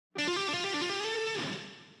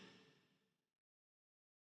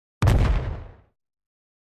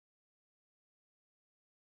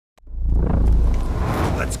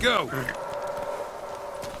Let's go!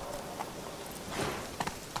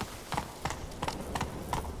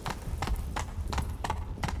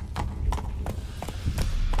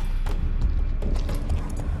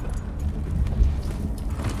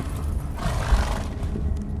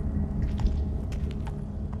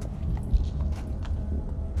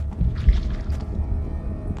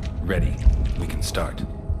 Ready. We can start.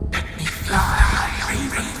 Let me fly,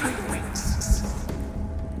 raven wings.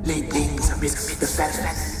 Lay things amidst the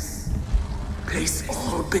feathers. Place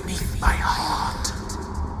all beneath my heart.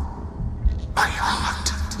 My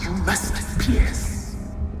heart you must pierce,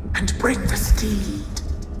 and bring the steed.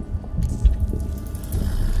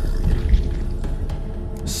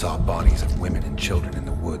 Saw bodies of women and children in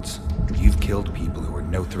the woods. You've killed people who were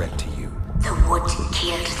no threat to you. The wood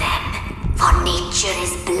killed them, for nature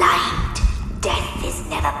is blind. Death is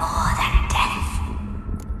never more than death.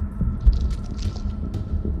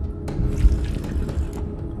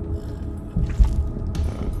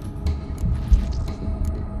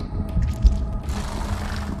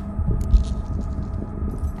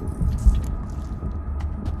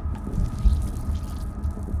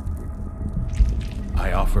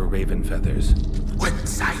 I offer raven feathers.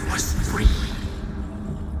 Once I was free,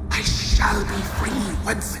 I shall be free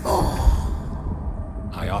once more.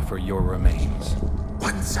 I offer your remains.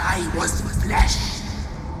 Once I was flesh,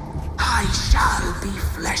 I shall be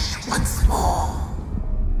flesh once more.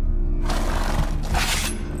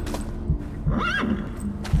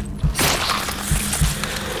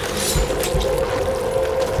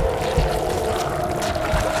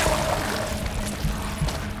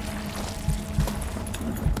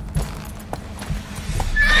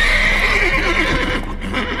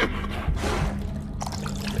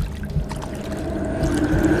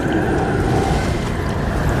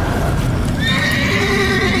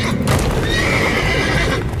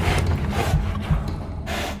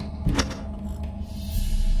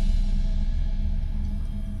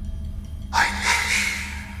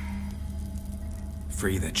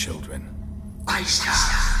 Free the children. I shall.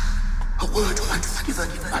 A word once given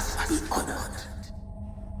must be honored.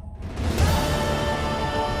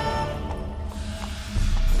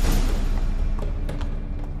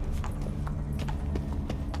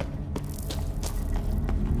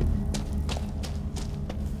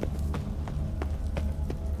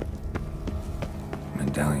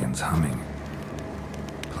 Medallion's humming.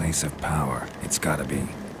 Place of power. It's gotta be.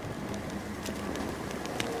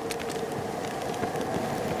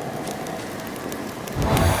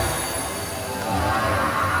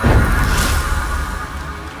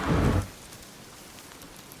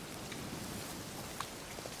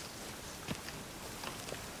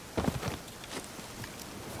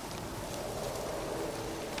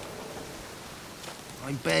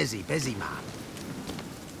 I'm busy man.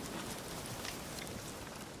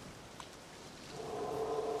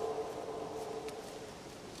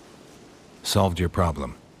 Solved your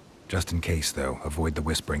problem. Just in case, though, avoid the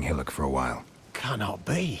Whispering Hillock for a while. Cannot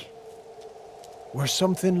be. Where's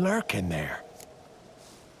something lurking there?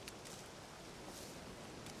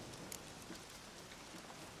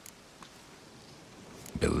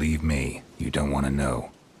 Believe me, you don't want to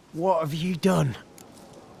know. What have you done?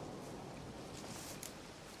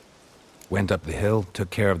 Went up the hill, took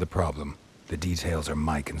care of the problem. The details are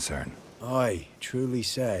my concern. Aye, truly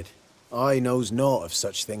said. I knows naught of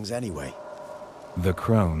such things anyway. The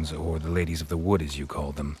crones, or the ladies of the wood as you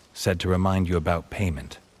call them, said to remind you about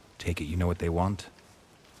payment. Take it you know what they want?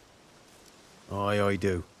 Aye, I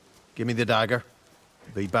do. Give me the dagger.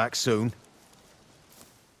 Be back soon.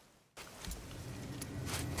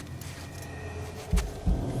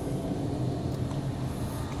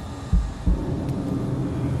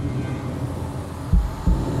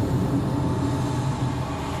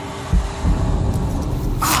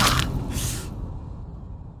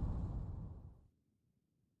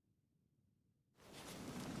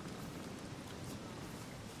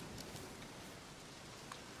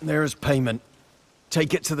 There's payment.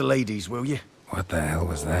 Take it to the ladies, will you? What the hell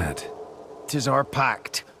was that? 'Tis our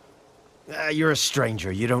pact. You're a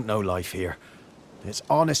stranger, you don't know life here. It's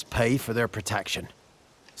honest pay for their protection.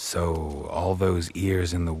 So, all those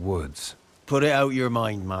ears in the woods. Put it out your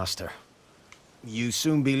mind, master. You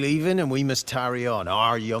soon be leaving and we must tarry on,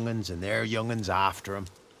 our young'uns and their young'uns after 'em.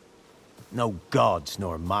 No gods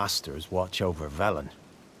nor masters watch over Velen.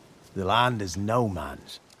 The land is no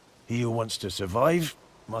man's. He who wants to survive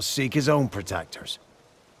must seek his own protectors.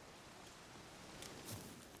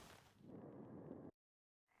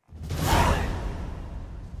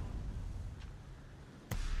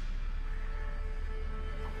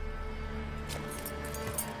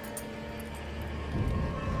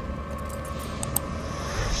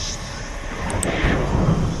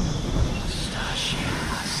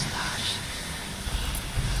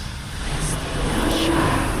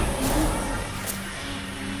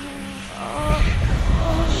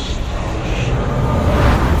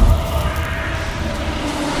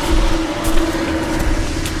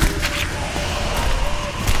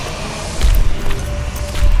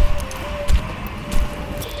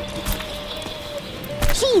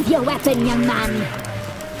 Sheathe your weapon, young man.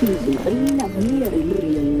 He's very lovely in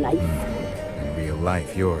real life. In real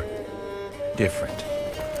life, you're different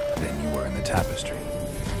than you were in the tapestry.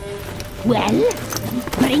 Well,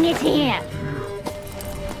 bring it here.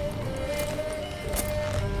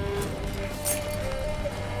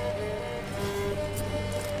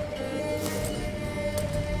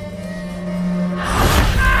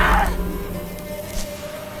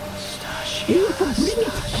 You can bring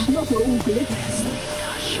it, not ogle it.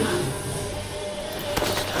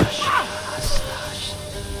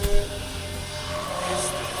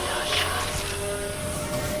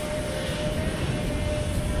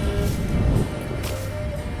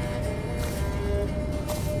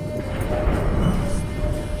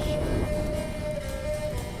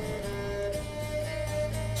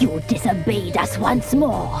 You disobeyed us once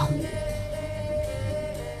more.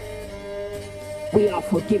 We are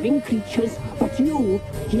forgiving creatures, but you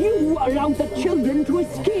allowed the children to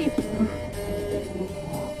escape.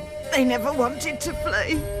 They never wanted to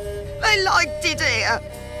flee. They liked it here.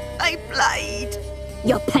 They played.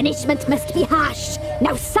 Your punishment must be harsh.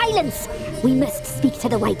 Now silence! We must speak to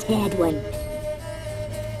the white-haired one.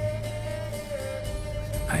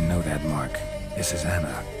 I know that mark. This is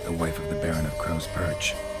Anna, the wife of the Baron of Crow's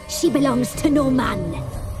Perch. She belongs to no man.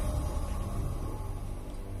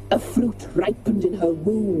 A fruit ripened in her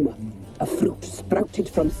womb. A fruit sprouted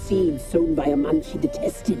from seeds sown by a man she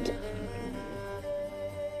detested.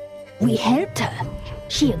 We helped her.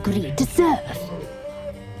 She agreed to serve.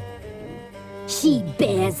 She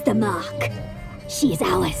bears the mark. She is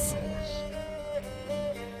ours.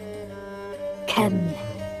 Come.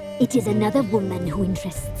 It is another woman who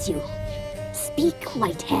interests you. Speak,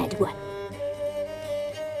 white-haired one.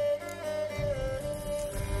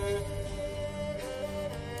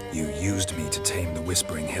 You used me to tame the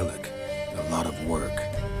Whispering Hillock. A lot of work.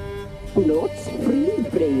 Not free,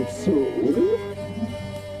 brave soul.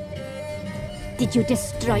 Did you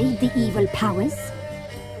destroy the evil powers?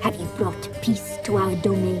 Have you brought peace to our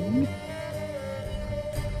domain?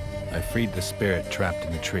 I freed the spirit trapped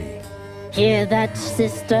in the tree. Hear that,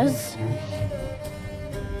 sisters?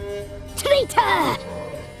 Traitor!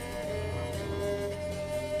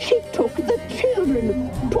 She took the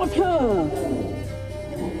children. 'Twas her.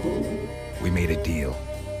 We made a deal.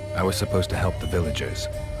 I was supposed to help the villagers.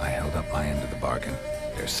 I held up my end of the bargain.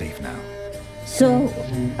 They're safe now. So,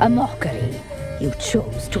 a mockery you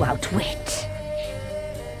chose to outwit.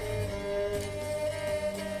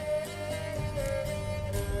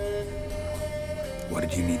 What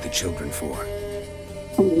did you need the children for?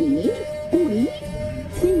 We?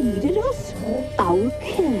 They needed us. Our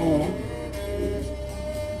care.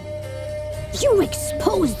 You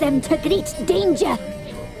exposed them to great danger.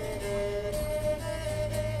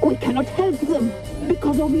 We cannot help them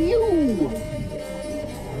because of you.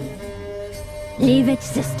 Leave it,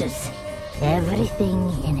 sisters.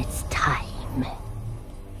 Everything in its time.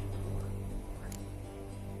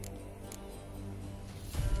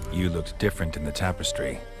 You looked different in the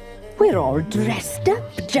tapestry. We're all dressed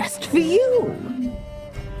up just for you.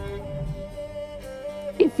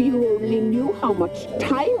 If you only knew how much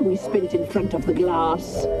time we spent in front of the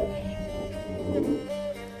glass.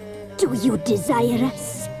 Do you desire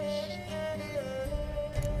us?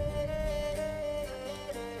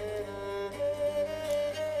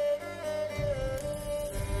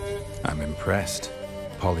 I'm impressed.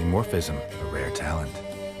 Polymorphism, a rare talent.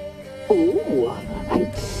 Oh,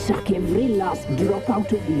 I'd suck every last drop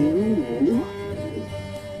out of you.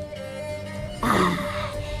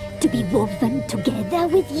 To be woven together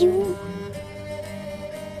with you?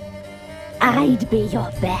 I'd be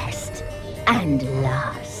your best and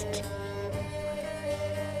last.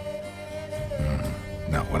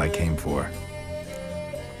 Not what I came for.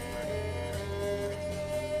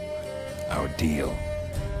 Our deal.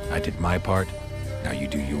 I did my part, now you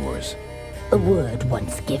do yours. A word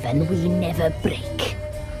once given, we never break.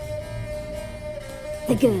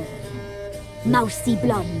 The girl. Mousy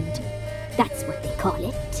blonde. That's what they call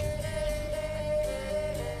it.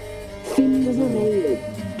 Thin as a rail,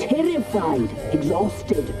 terrified,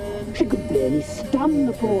 exhausted. She could barely stand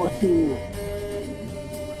the poor thing.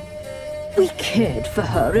 We cared for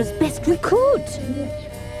her as best we could.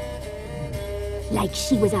 Like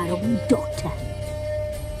she was our own daughter.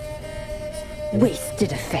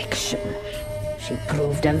 Wasted affection. She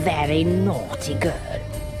proved a very naughty girl.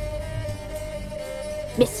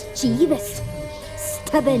 Mischievous,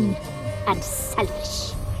 stubborn, and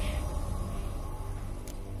selfish.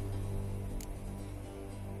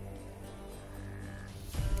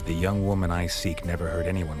 The young woman I seek never hurt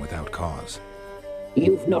anyone without cause.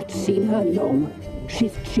 You've not seen her long.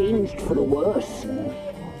 She's changed for the worse.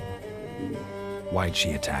 Why'd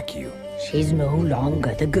she attack you? She's no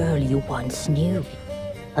longer the girl you once knew.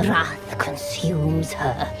 Wrath consumes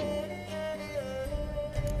her.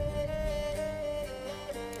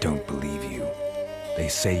 Don't believe you. They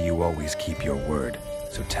say you always keep your word,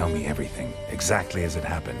 so tell me everything, exactly as it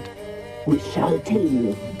happened. We shall tell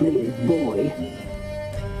you, brave boy.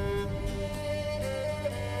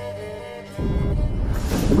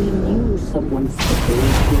 We knew someone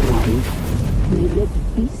supposed to arrive. We read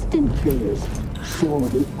beast enclosures, saw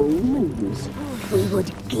the omens. We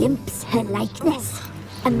would glimpse her likeness,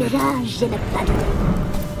 a mirage in a puddle.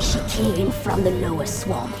 She came from the lower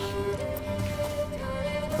swamp.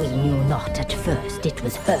 We knew not at first it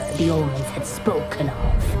was her the omens had spoken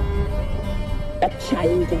of. A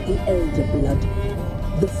child of the elder blood,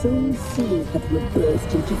 the soul seeds that will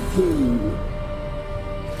burst into flame.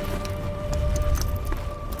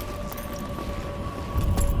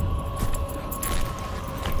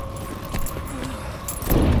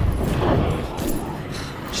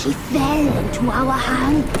 She fell into our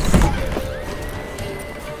hands.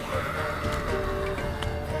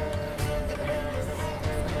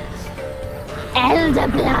 Elder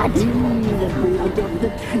blood! The blood of the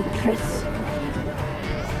traitress.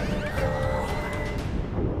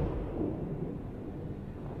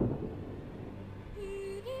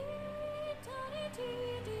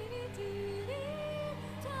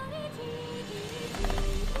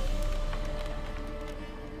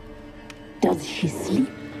 Does she sleep?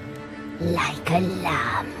 Like a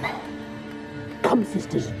lamb. Come,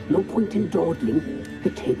 sisters, no point in dawdling. The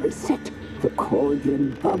table's set. The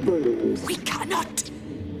cauldron bubbles. We cannot.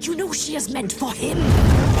 You know she is meant for him.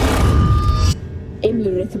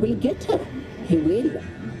 Imlerith will get her. He will,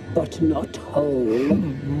 but not whole.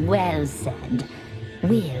 Well said.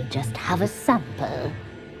 We'll just have a sample.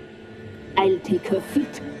 I'll take her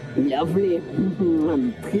feet. Lovely.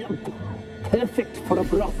 Plump. Perfect for a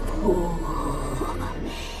broth.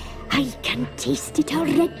 I can taste it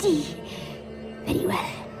already. Very well.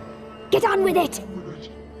 Get on with it!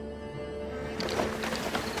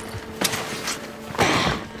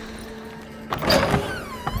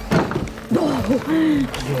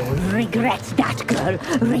 You'll regret that, girl.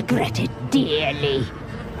 Regret it dearly.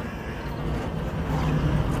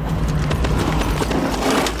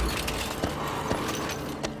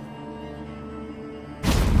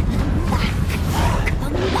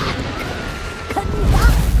 Come back. Come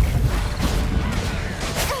back.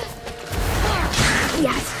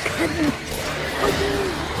 Yes, come.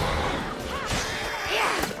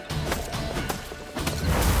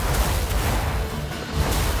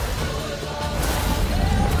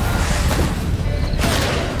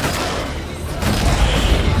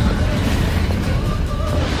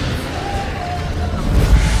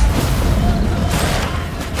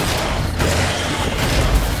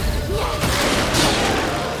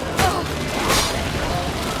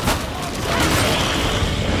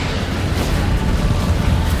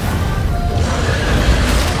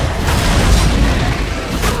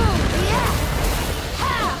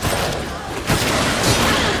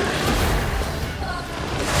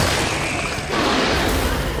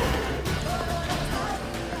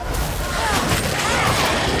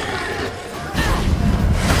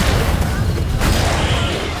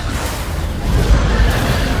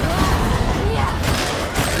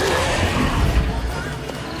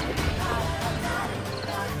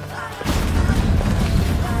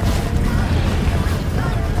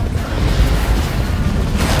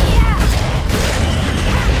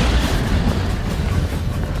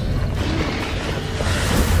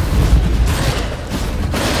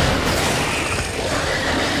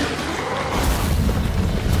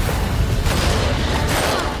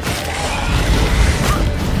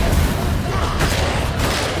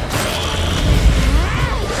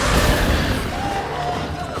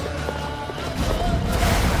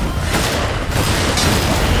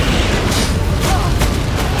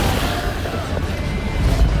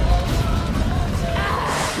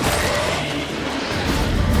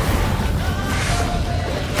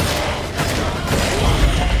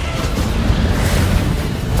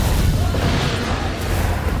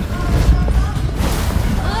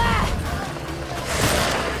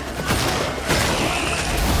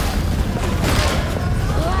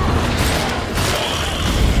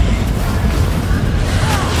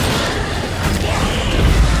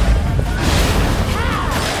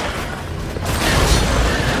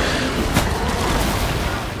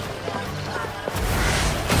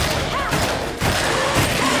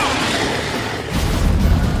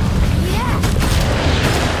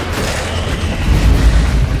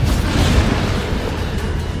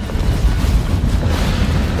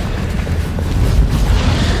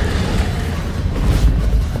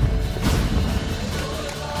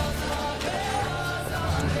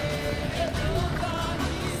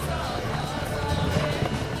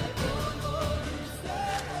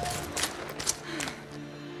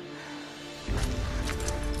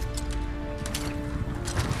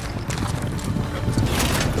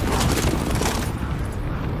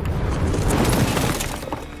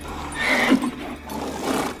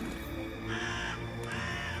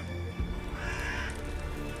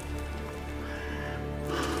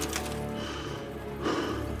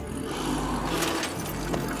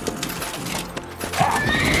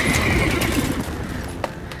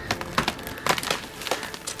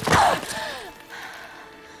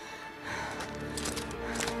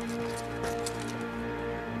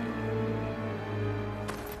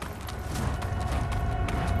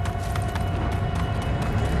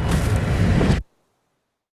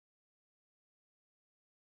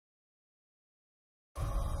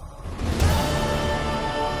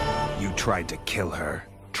 tried to kill her.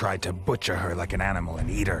 Tried to butcher her like an animal and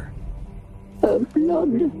eat her. Her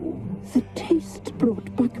blood. The taste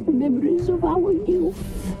brought back memories of our youth.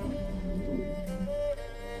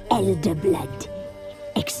 Elder blood.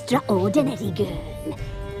 Extraordinary girl.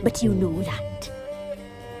 But you know that.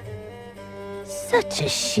 Such a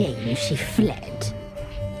shame she fled.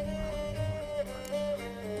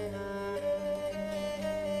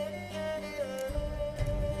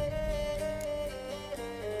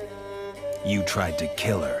 You tried to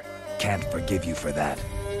kill her. Can't forgive you for that.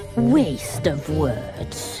 Waste of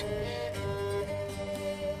words.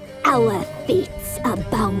 Our fates are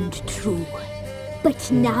bound true.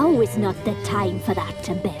 But now is not the time for that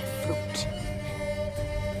to bear fruit.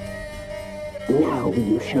 Now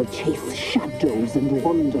you shall chase shadows and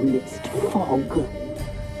wander midst fog.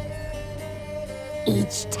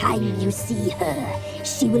 Each time you see her,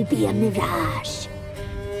 she will be a mirage.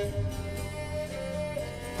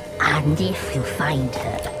 And if you find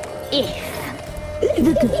her,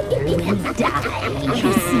 the girl will die.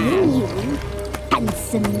 Seeing you,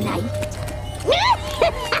 handsome knight.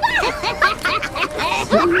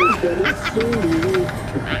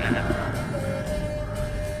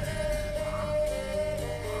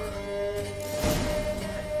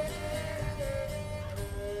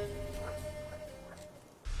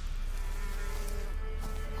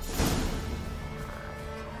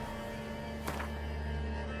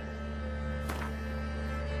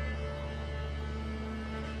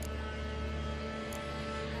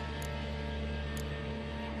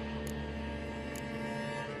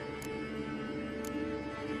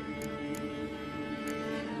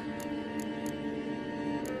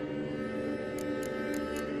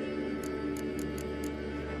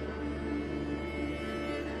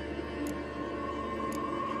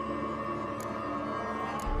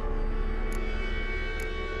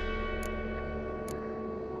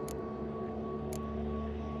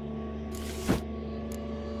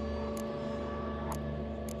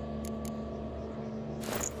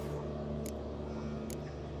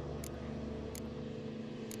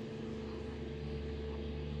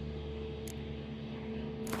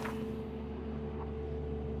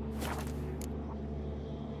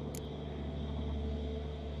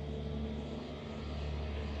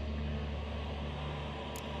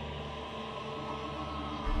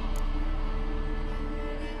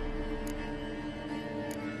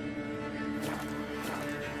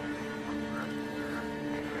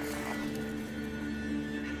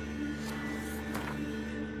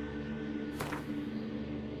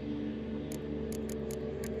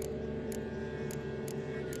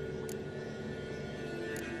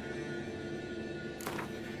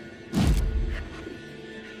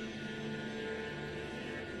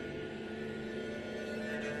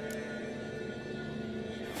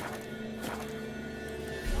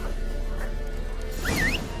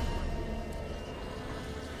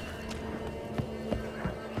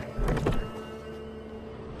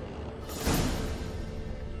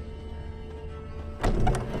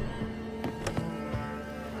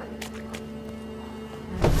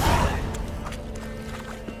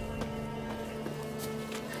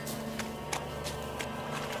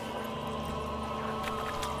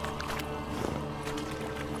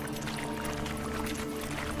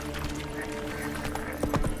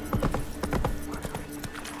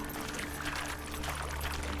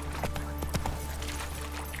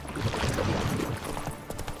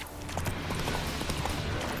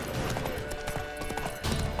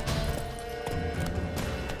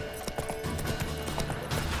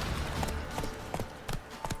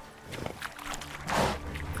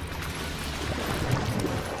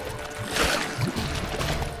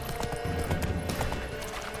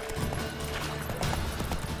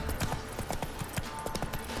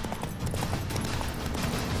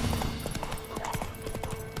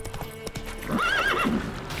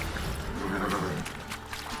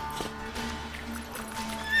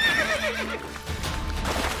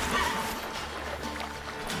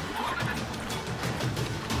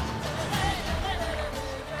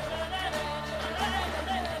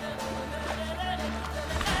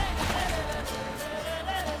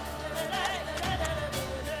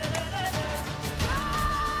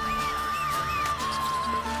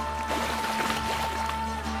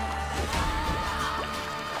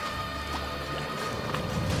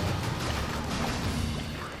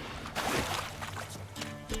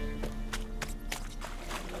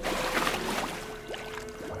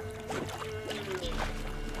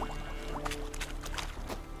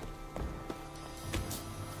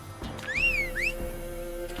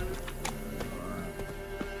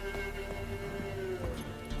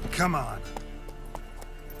 Come on.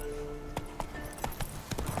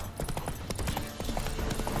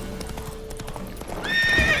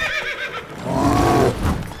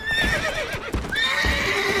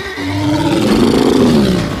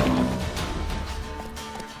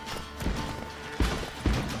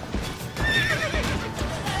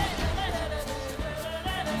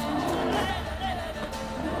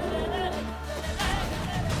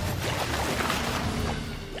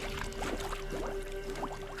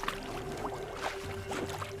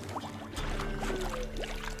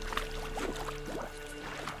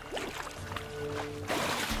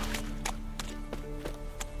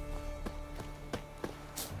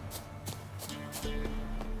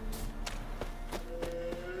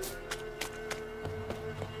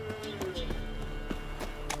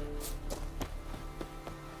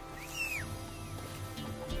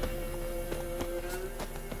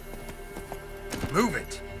 Move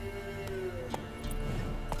it!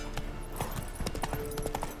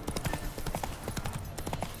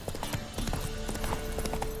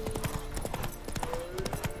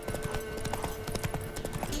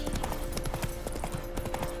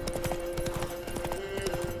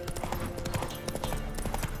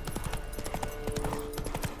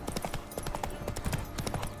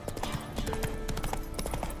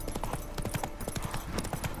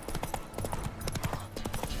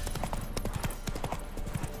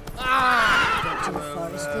 To the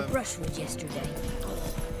forest for brushwood yesterday.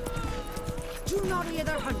 Do you not hear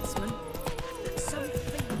the huntsman?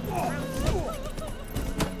 Something.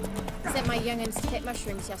 Sent my young'uns to pick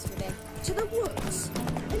mushrooms yesterday. To the woods?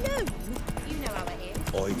 Alone? You know how it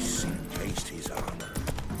is. Ice encased his armor.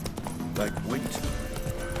 Like winter.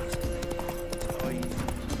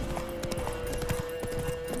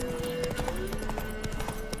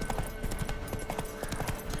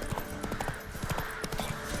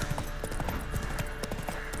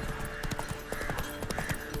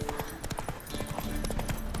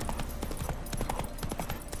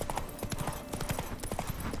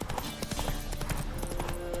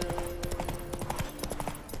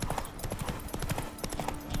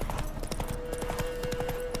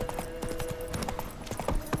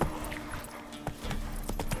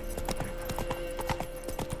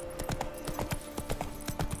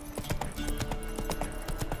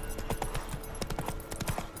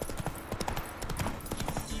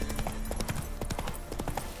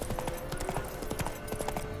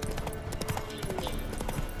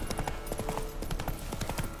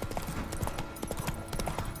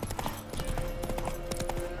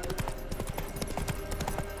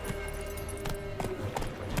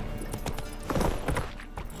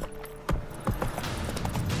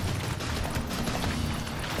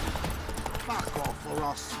 Or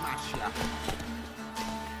I'll smash you.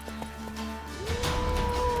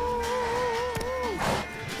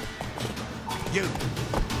 You!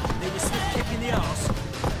 Need a swift kick in the arse?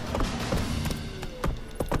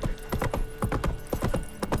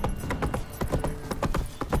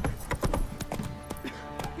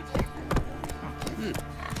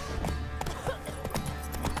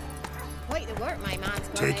 Quite the work my man's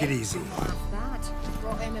got. Take it easy. That.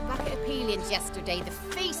 Brought him a bucket of peelings yesterday, the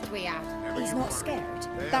feast we had. He's not scared.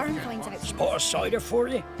 Darren finds out. Spot of cider for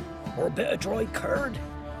you? Or a bit of dry curd?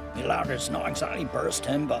 Me lad, it's not exactly burst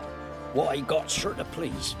him, but what I got's sure to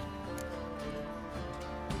please.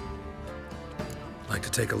 Like to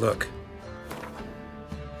take a look.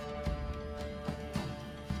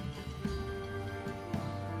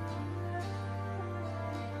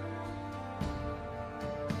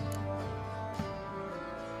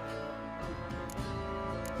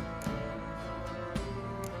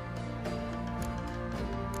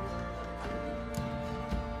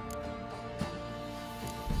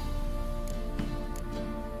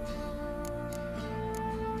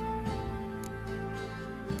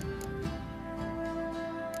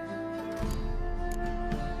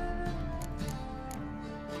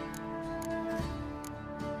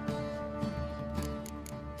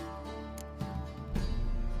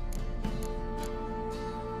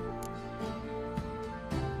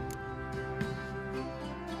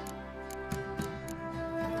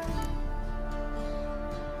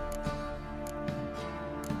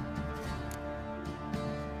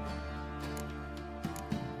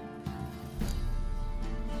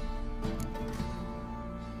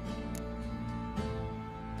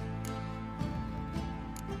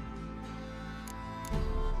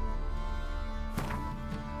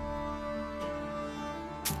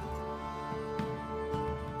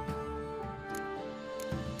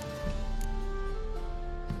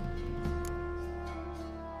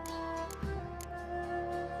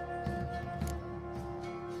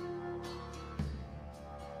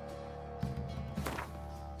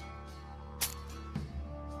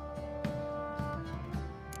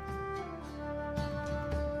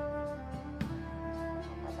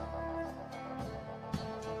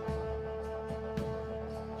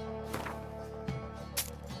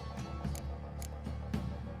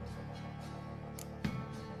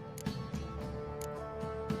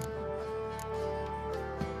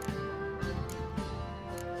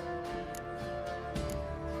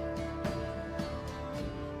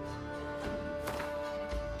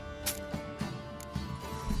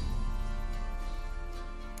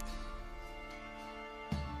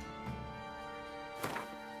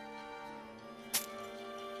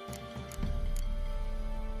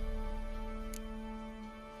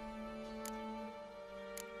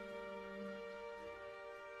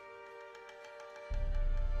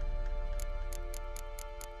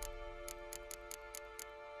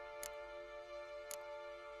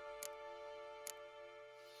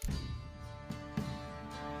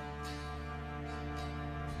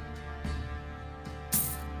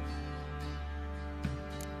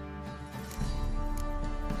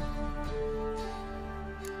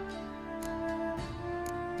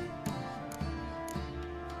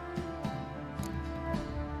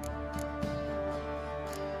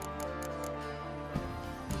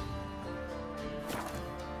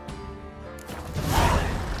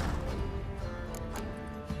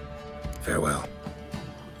 Farewell.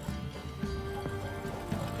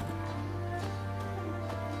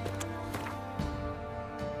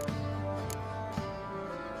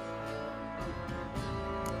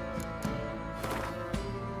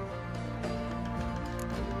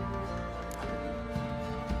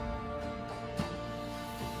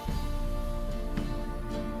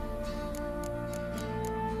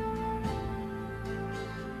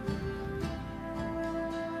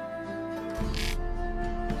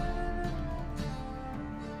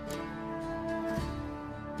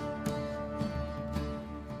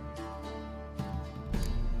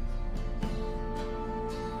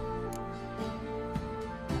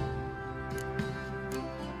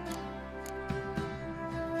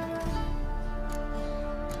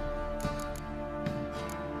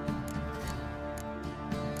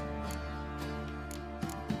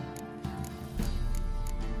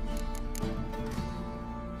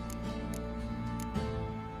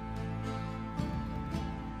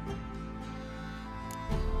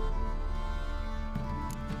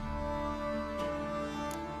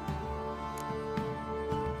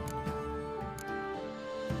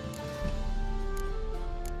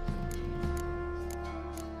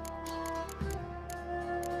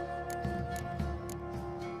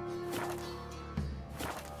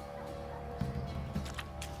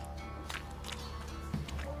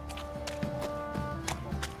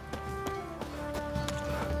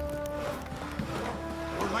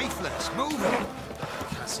 Lifeless, move it!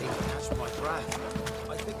 I can't seem to catch my breath.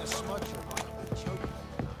 I think the smudger might have been choking.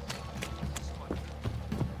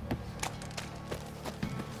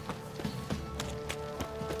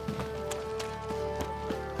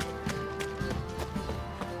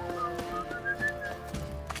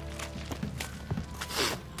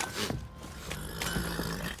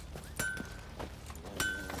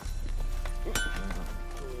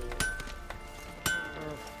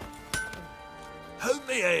 How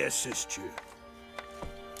may I assist you?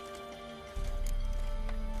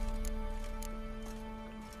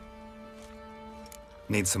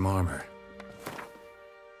 Need some armor.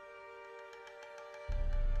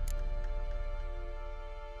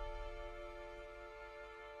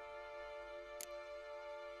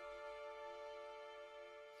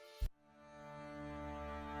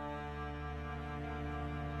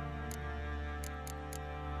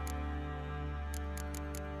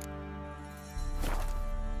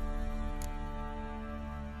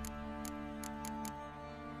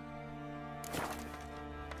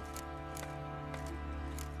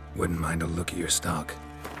 Wouldn't mind a look at your stock.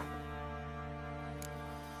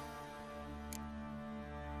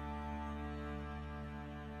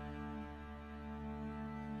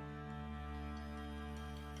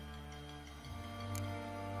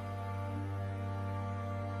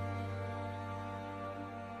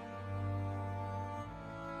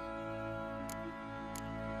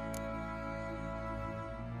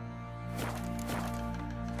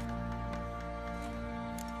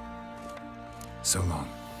 So long.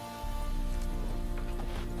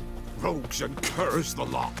 Rogues and curs the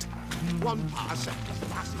lot. One pass and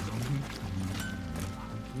passes on.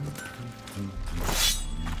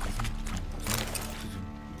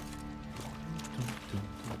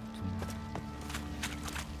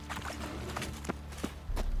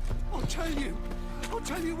 I'll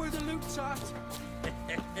tell you where the loot's at.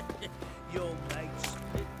 Your mates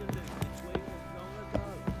split the loot between them long ago.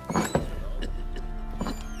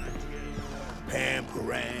 Pam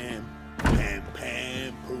param, pam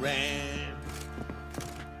pam param.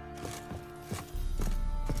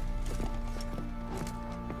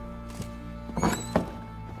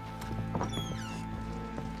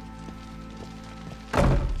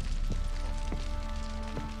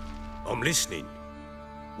 I'm listening.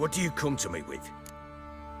 What do you come to me with?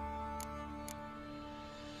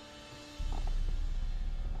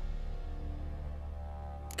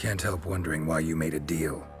 Can't help wondering why you made a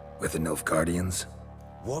deal with the Nilfgaardians.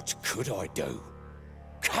 What could I do?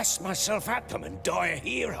 Cast myself at them and die a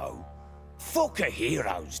hero? Fuck a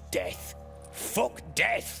hero's death. Fuck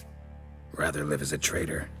death. Rather live as a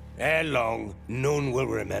traitor. Ere long, none will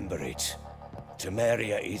remember it.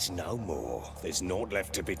 Temeria is no more. There's naught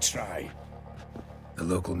left to betray. The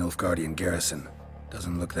local Nilfgaardian garrison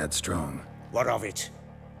doesn't look that strong. What of it?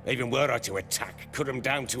 Even were I to attack, cut them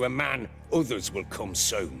down to a man, others will come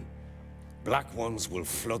soon. Black Ones will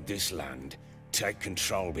flood this land, take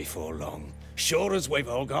control before long. Sure as we've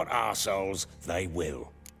all got arseholes, they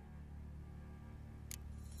will.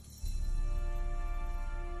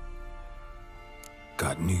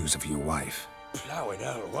 Got news of your wife. Plowing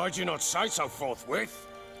hell, why'd you not say so forthwith?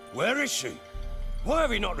 Where is she? Why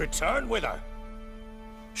have you not returned with her?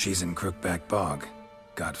 She's in Crookback Bog.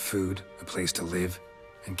 got food, a place to live,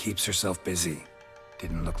 and keeps herself busy.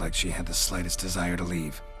 Didn't look like she had the slightest desire to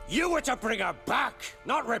leave. You were to bring her back,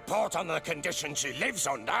 not report on the conditions she lives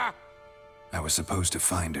under. I was supposed to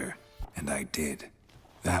find her, and I did.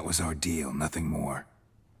 That was our deal, nothing more.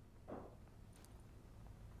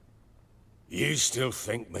 You still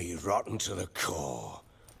think me rotten to the core.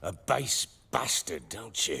 A base bastard,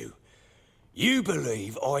 don't you? You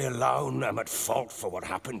believe I alone am at fault for what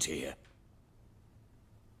happened here.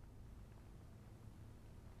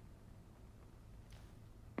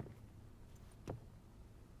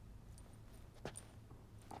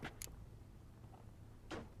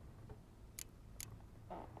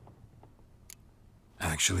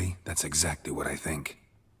 Actually, that's exactly what I think.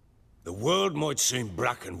 The world might seem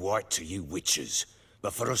black and white to you witches,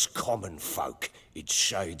 but for us common folk, it's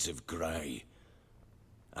shades of grey.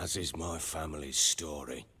 As is my family's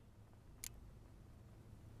story.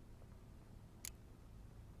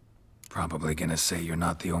 Probably gonna say you're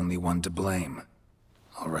not the only one to blame.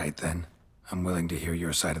 All right then, I'm willing to hear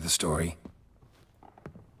your side of the story.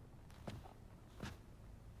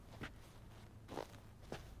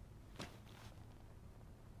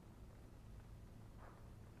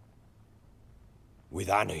 With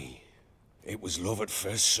Annie, it was love at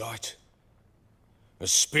first sight. A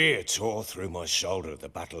spear tore through my shoulder at the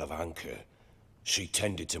Battle of Anchor. She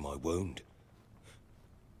tended to my wound.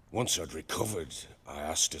 Once I'd recovered, I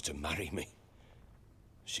asked her to marry me.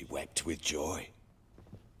 She wept with joy.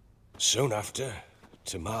 Soon after,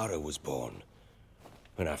 Tamara was born.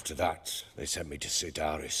 And after that, they sent me to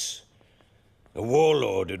Sidaris. A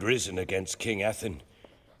warlord had risen against King Ethan,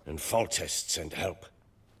 and Foltest sent help.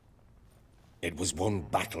 It was one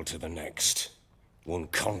battle to the next, one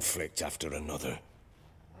conflict after another.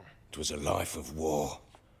 It was a life of war.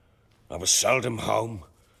 I was seldom home,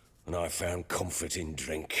 and I found comfort in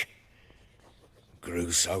drink.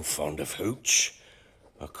 Grew so fond of hooch,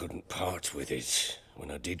 I couldn't part with it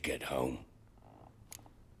when I did get home.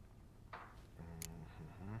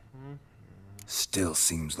 Still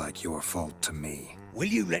seems like your fault to me. Will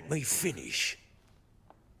you let me finish?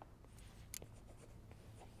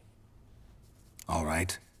 All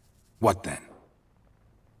right. What then?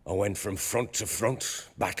 I went from front to front,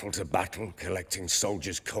 battle to battle, collecting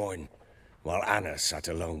soldiers' coin, while Anna sat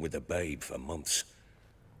alone with the babe for months.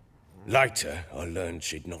 Later, I learned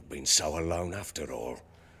she'd not been so alone after all.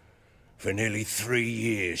 For nearly 3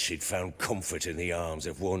 years, she'd found comfort in the arms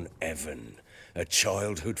of one Evan, a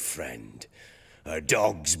childhood friend, a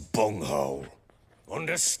dog's bunghole.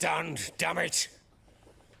 Understand, damn it?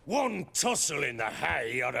 One tussle in the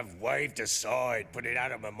hay I'd have waved aside, put it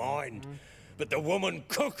out of my mind. But the woman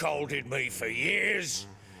cuckolded me for years,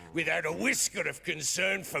 without a whisker of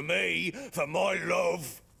concern for me, for my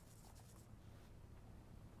love.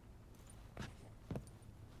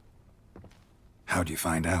 How'd you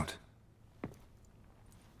find out?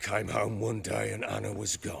 Came home one day and Anna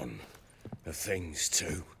was gone. Her things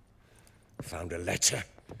too. Found a letter.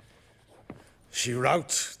 She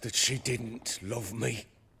wrote that she didn't love me.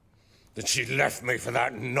 That she'd left me for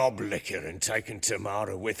that knob licker and taken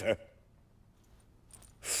Tamara with her.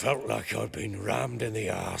 Felt like I'd been rammed in the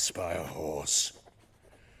arse by a horse.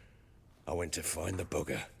 I went to find the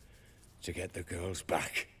bugger, to get the girls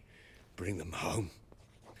back, bring them home.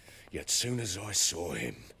 Yet soon as I saw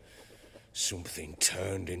him, something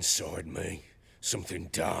turned inside me, something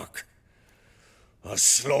dark. I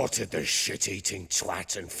slaughtered the shit-eating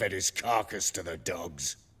twat and fed his carcass to the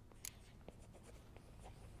dogs.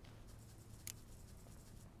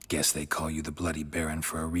 Guess they call you the Bloody Baron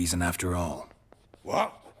for a reason after all.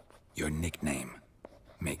 What? Your nickname.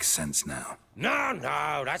 Makes sense now. No,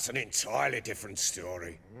 that's an entirely different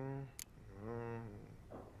story.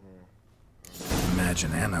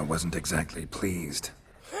 Imagine Anna wasn't exactly pleased.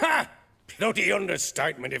 Ha! Bloody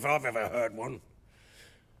understatement if I've ever heard one.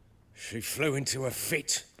 She flew into a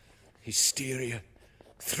fit, hysteria,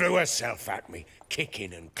 threw herself at me,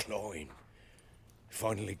 kicking and clawing.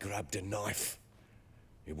 Finally grabbed a knife.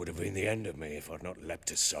 It would have been the end of me if I'd not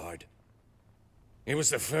leapt aside. It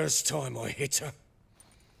was the first time I hit her.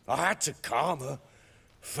 I had to calm her.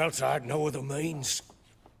 Felt I had no other means.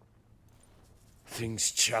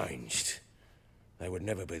 Things changed. They would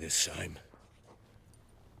never be the same.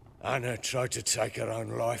 Anna tried to take her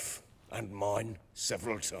own life, and mine,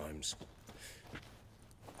 several times.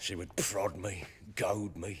 She would prod me,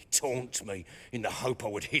 goad me, taunt me, in the hope I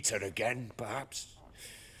would hit her again, perhaps.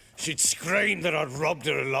 She'd scream that I'd robbed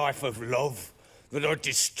her life of love, that I'd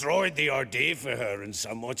destroyed the idea for her and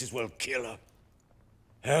so might as well kill her.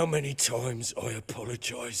 How many times I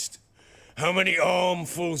apologized. How many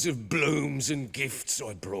armfuls of blooms and gifts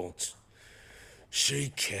I brought. She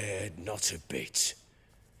cared not a bit.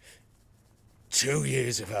 2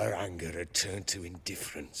 years of her anger had turned to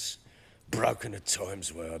indifference, broken at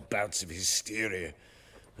times by her bouts of hysteria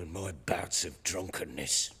and my bouts of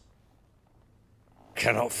drunkenness.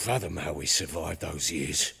 Cannot fathom how we survived those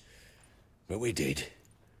years, but we did.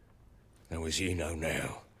 Though as you know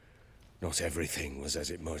now, not everything was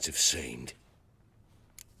as it might have seemed.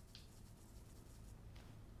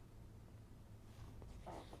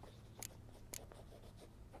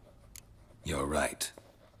 You're right.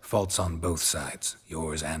 Faults on both sides,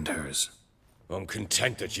 yours and hers. I'm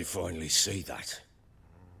content that you finally see that.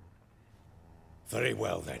 Very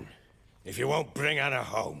well then. If you won't bring Anna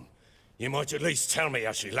home, you might at least tell me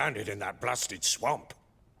how she landed in that blasted swamp.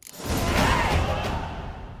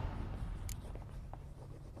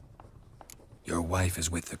 Your wife is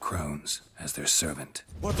with the Crones, as their servant.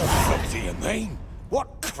 What the fuck do you mean?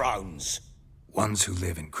 What Crones? Ones who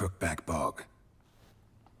live in Crookback Bog.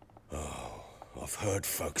 Oh, I've heard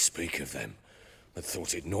folk speak of them, but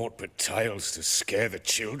thought it naught but tales to scare the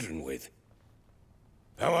children with.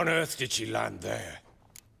 How on earth did she land there?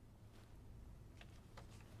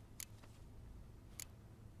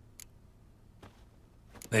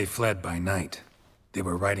 They fled by night. They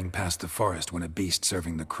were riding past the forest when a beast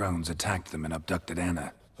serving the Crones attacked them and abducted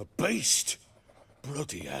Anna. A beast?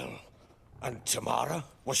 Bloody hell. And Tamara?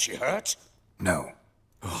 Was she hurt? No.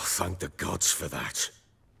 Oh, thank the gods for that.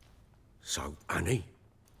 So, Annie?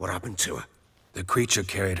 What happened to her? The creature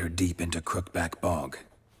carried her deep into Crookback Bog.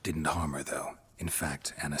 Didn't harm her, though. In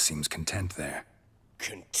fact, Anna seems content there.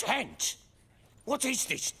 Content? What is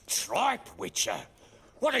this tripe, Witcher?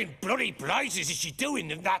 What in bloody blazes is she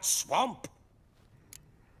doing in that swamp?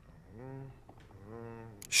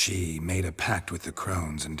 She made a pact with the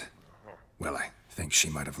Crones and... well, I think she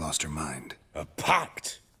might have lost her mind. A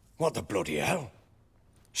pact? What the bloody hell?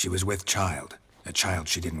 She was with child, a child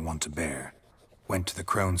she didn't want to bear. Went to the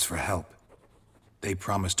Crones for help. They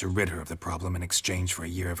promised to rid her of the problem in exchange for a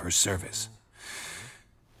year of her service.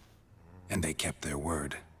 And they kept their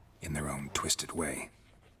word, in their own twisted way.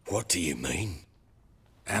 What do you mean?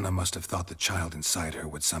 Anna must have thought the child inside her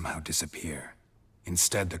would somehow disappear.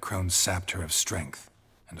 Instead, the Crones sapped her of strength,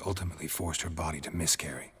 and ultimately forced her body to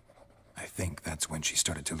miscarry. I think that's when she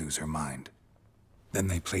started to lose her mind. Then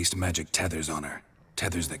they placed magic tethers on her,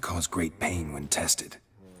 tethers that cause great pain when tested.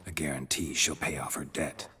 A guarantee she'll pay off her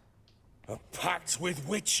debt. A pact with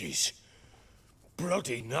witches?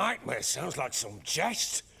 Bloody nightmare, sounds like some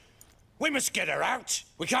jest. We must get her out.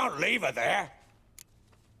 We can't leave her there.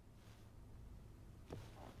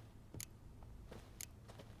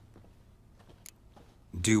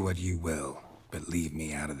 Do what you will, but leave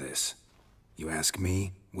me out of this. You ask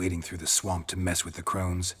me, wading through the swamp to mess with the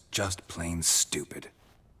Crones, just plain stupid.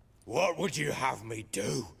 What would you have me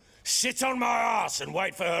do? Sit on my ass and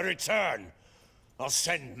wait for her return? I'll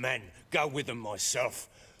send men, go with them myself,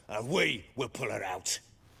 and we will pull her out.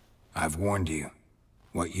 I've warned you.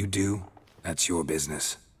 What you do, that's your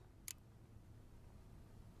business.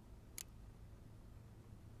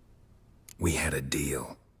 We had a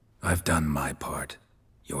deal. I've done my part.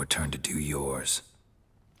 Your turn to do yours.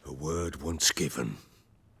 A word once given.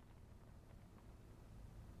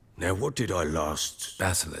 Now, what did I last...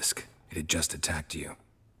 Basilisk. It had just attacked you.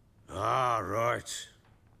 Ah, right.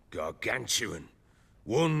 Gargantuan.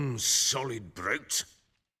 One solid brute.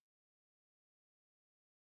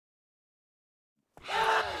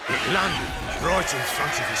 It landed right in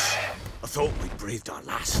front of us. I thought we'd breathed our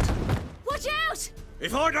last. Watch out!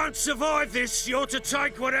 If I don't survive this, you're to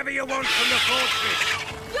take whatever you want from the fortress.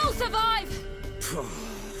 You'll survive!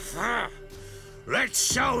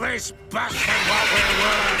 Let's show this bastard what we're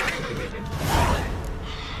worth!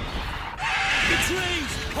 The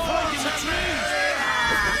trees! Hold the trees!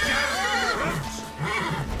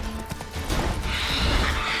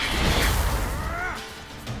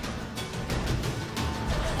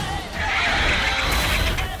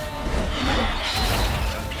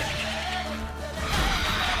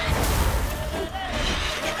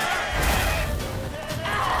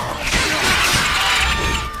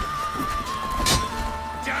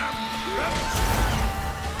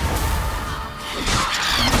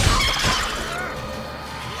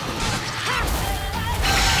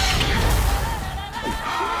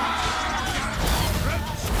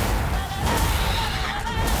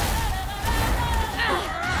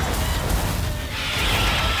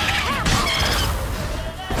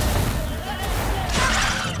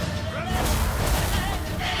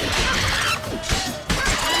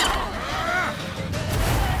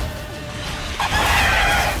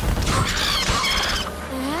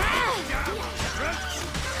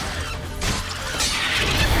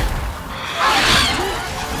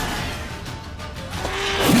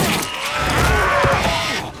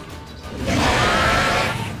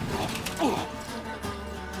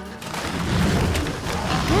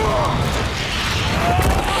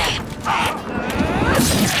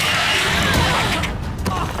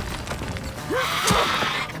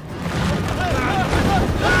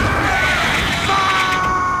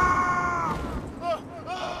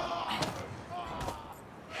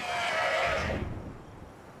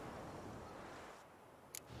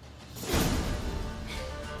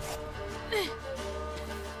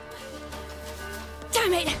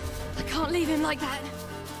 going like that.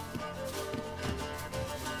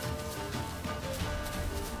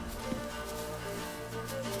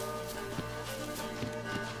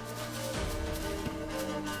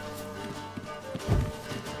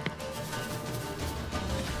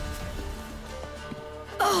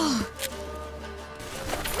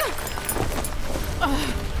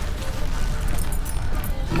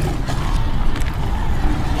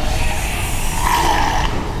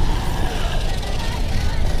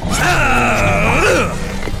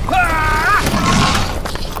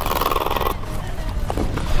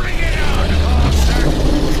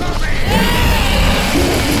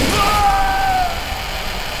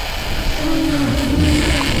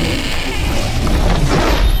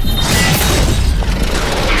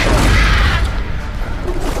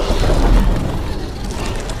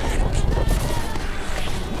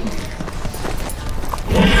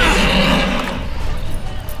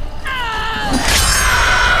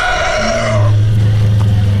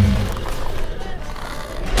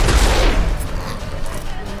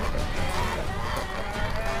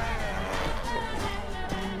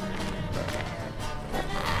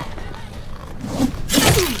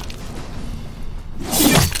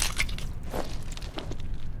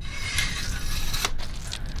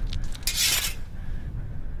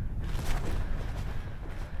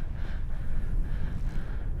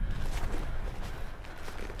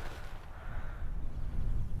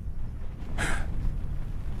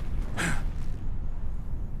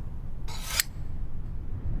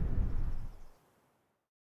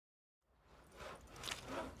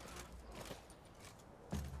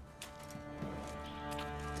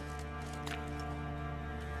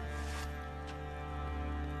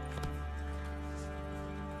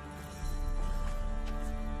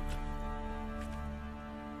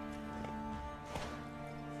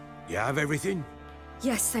 You have everything?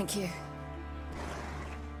 Yes, thank you.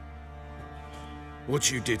 What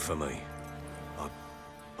you did for me,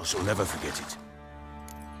 I shall never forget it.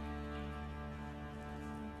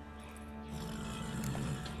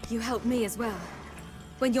 You helped me as well.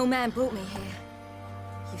 When your man brought me here.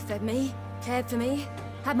 You fed me, cared for me,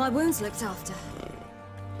 had my wounds looked after.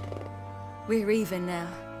 We're even now.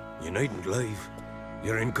 You needn't leave.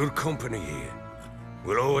 You're in good company here.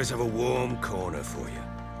 We'll always have a warm corner for you.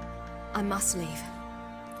 I must leave.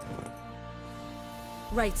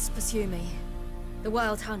 Wraiths pursue me. The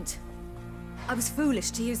Wild Hunt. I was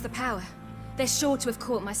foolish to use the power. They're sure to have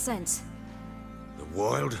caught my scent. The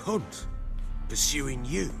Wild Hunt? Pursuing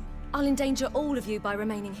you? I'll endanger all of you by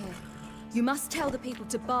remaining here. You must tell the people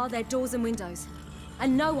to bar their doors and windows.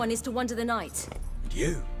 And no one is to wander the night. And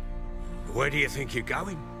you? Where do you think you're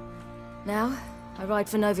going? Now, I ride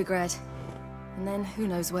for Novigrad. And then, who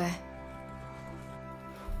knows where.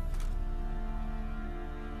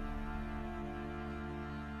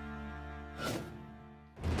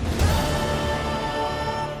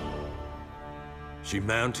 She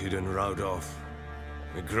mounted and rode off.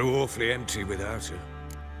 It grew awfully empty without her.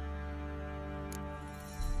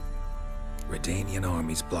 Redanian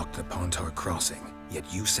armies blocked the Pontar crossing, yet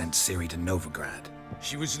you sent Ciri to Novigrad.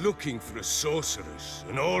 She was looking for a sorceress,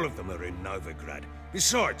 and all of them are in Novigrad.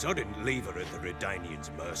 Besides, I didn't leave her at the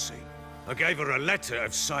Redanians' mercy. I gave her a letter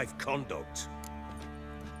of safe conduct.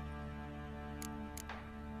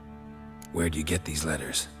 Where'd you get these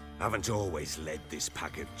letters? Haven't always led this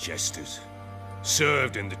pack of jesters.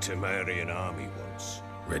 Served in the Temerian army once.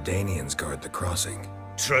 Redanians guard the crossing.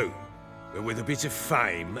 True, but with a bit of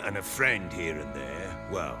fame and a friend here and there,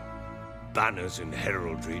 well, banners and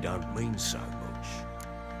heraldry don't mean so much.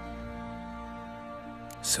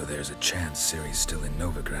 So there's a chance Ciri's still in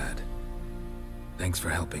Novigrad. Thanks for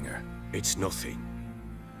helping her. It's nothing.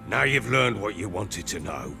 Now you've learned what you wanted to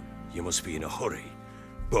know, you must be in a hurry.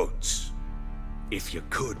 But, if you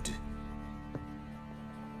could...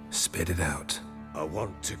 Spit it out. I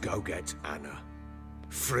want to go get Anna.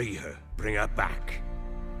 Free her, bring her back.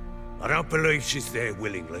 I don't believe she's there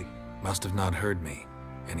willingly. Must have not heard me.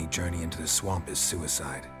 Any journey into the swamp is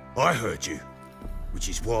suicide. I heard you, which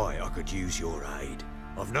is why I could use your aid.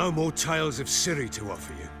 I've no more tales of Ciri to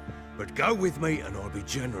offer you, but go with me and I'll be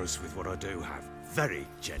generous with what I do have. Very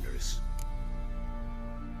generous.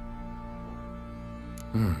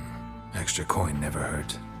 Extra coin never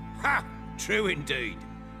hurt. Ha! True indeed.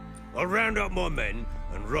 I'll round up my men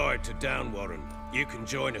and ride to Downwarren. You can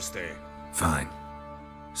join us there. Fine.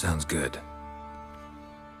 Sounds good.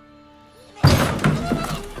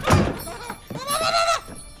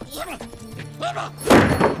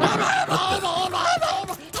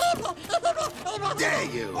 There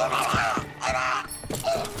you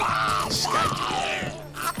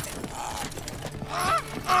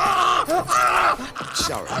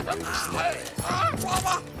sorry we was never here.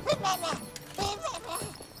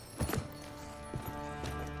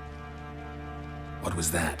 What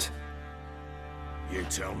was that? You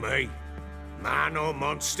tell me. Man or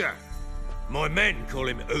monster? My men call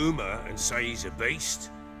him Uma and say he's a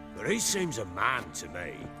beast. But he seems a man to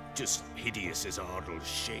me. Just hideous as Ardle's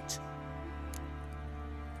shit.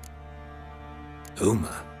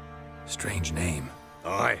 Uma? Strange name.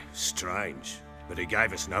 Aye, strange. But he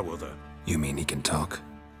gave us no other. You mean he can talk?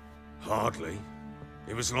 Hardly.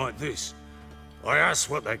 It was like this. I asked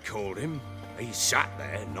what they called him. He sat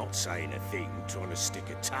there, not saying a thing, trying to stick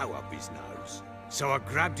a toe up his nose. So I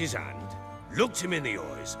grabbed his hand, looked him in the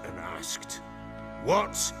eyes, and asked,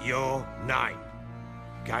 "What's your name?"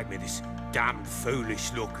 Gave me this damned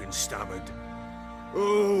foolish look and stammered,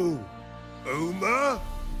 "Oh, Uma?"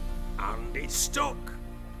 And it stuck.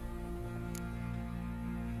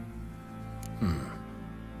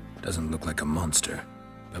 Doesn't look like a monster,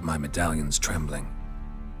 but my medallion's trembling.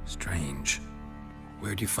 Strange.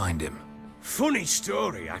 Where'd you find him? Funny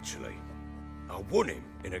story, actually. I won him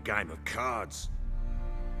in a game of cards.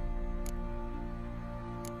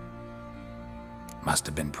 Must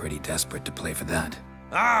have been pretty desperate to play for that.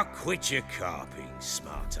 Ah, quit your carping,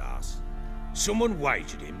 smartass. Someone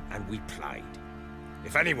wagered him, and we played.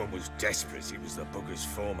 If anyone was desperate, he was the bugger's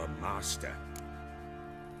former master.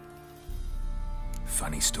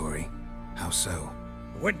 Funny story. How so?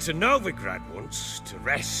 I went to Novigrad once to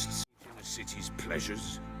rest in the city's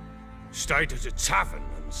pleasures. Stayed at a tavern,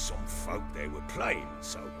 and some folk there were playing,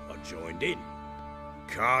 so I joined in.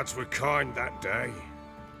 Cards were kind that day.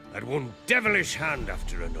 Had one devilish hand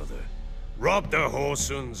after another. Robbed the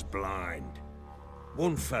whoresun's blind.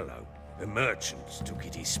 One fellow, a merchant, took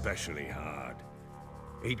it especially hard.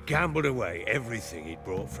 He'd gambled away everything he'd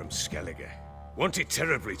brought from Skellige. Wanted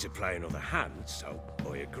terribly to play another hand, so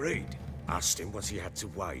I agreed. Asked him what he had to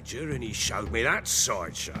wager, and he showed me that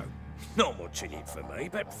sideshow. Not much in it for me,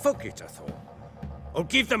 but fuck it, I thought. I'll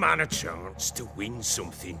give the man a chance to win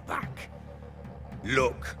something back.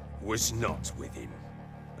 Luck was not with him,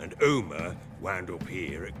 and Uma wound up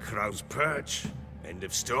here at Crow's Perch. End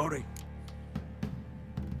of story.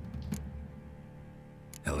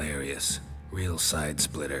 Hilarious. Real side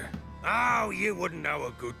splitter. Oh, you wouldn't know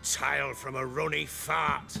a good tale from a runny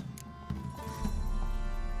fart.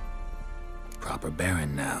 Proper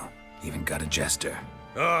baron now. Even got a jester.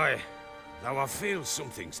 Aye, though I feel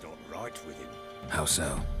something's not right with him. How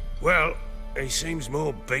so? Well, he seems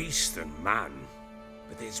more beast than man.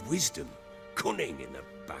 But there's wisdom, cunning in the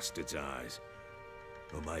bastard's eyes.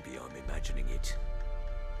 Or maybe I'm imagining it.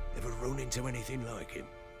 Ever run into anything like him?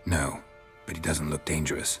 No, but he doesn't look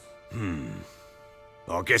dangerous.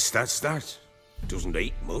 I guess that's that. Doesn't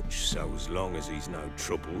eat much, so as long as he's no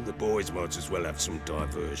trouble, the boys might as well have some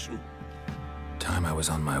diversion. Time I was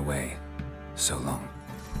on my way. So long.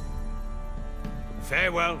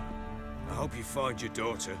 Farewell. I hope you find your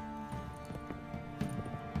daughter.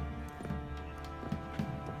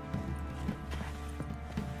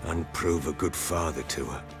 And prove a good father to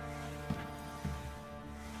her.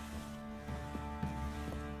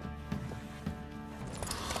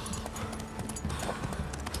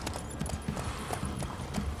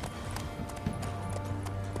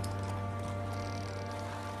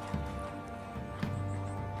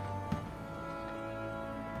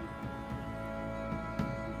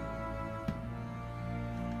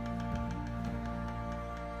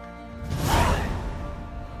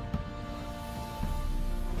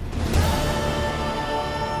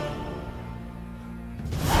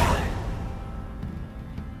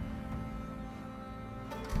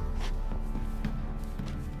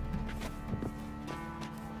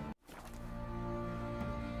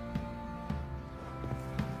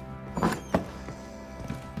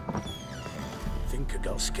 Think I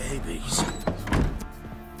got scabies.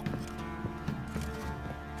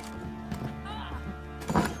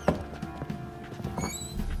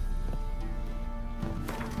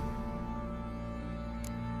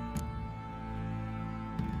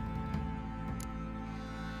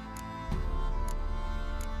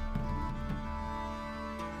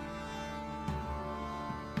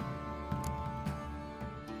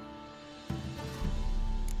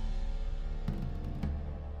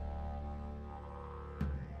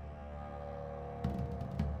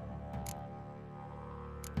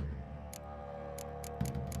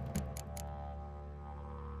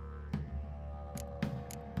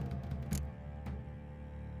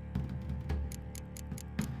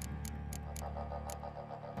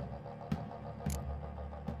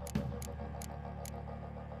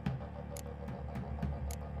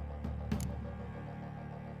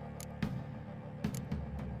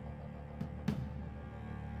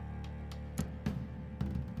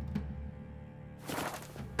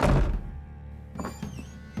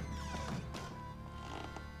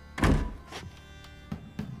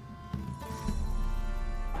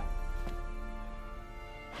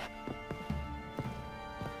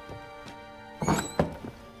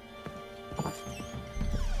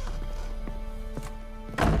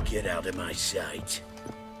 Get out of my sight.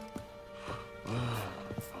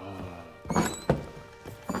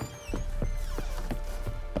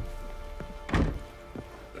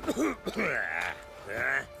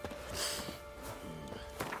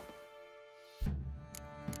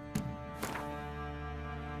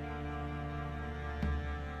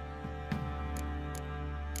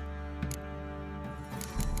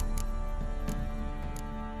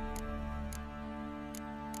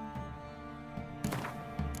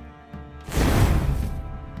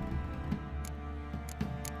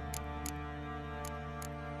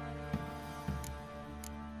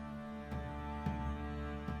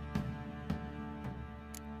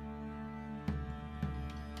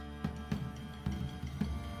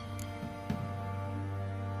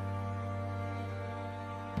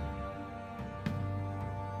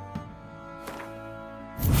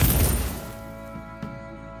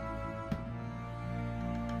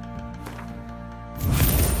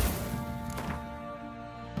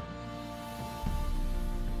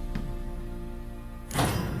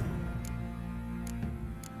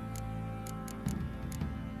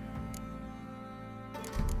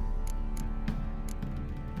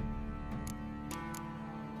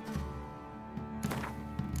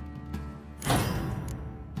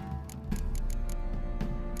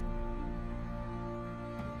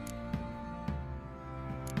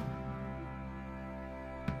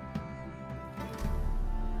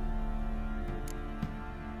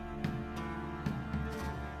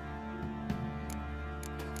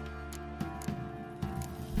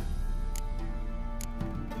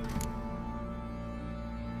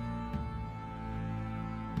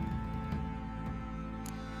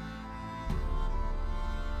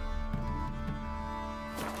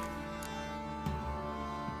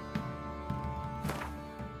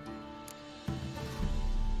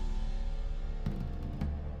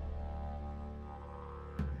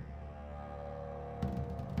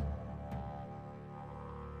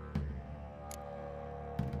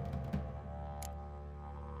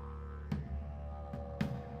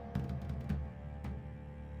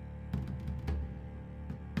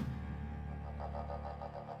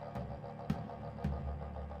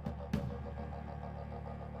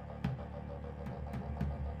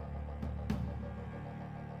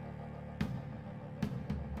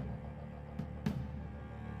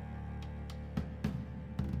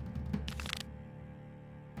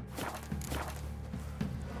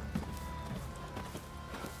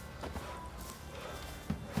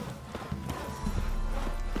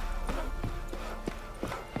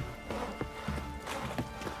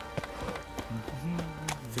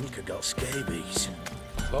 I got scabies.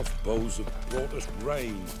 Cloth bows have brought us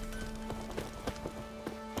rain.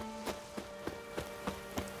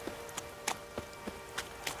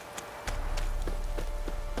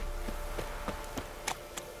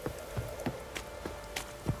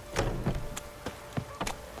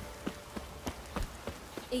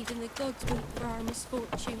 Even the gods weep for our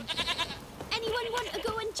misfortune. Anyone want to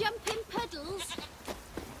go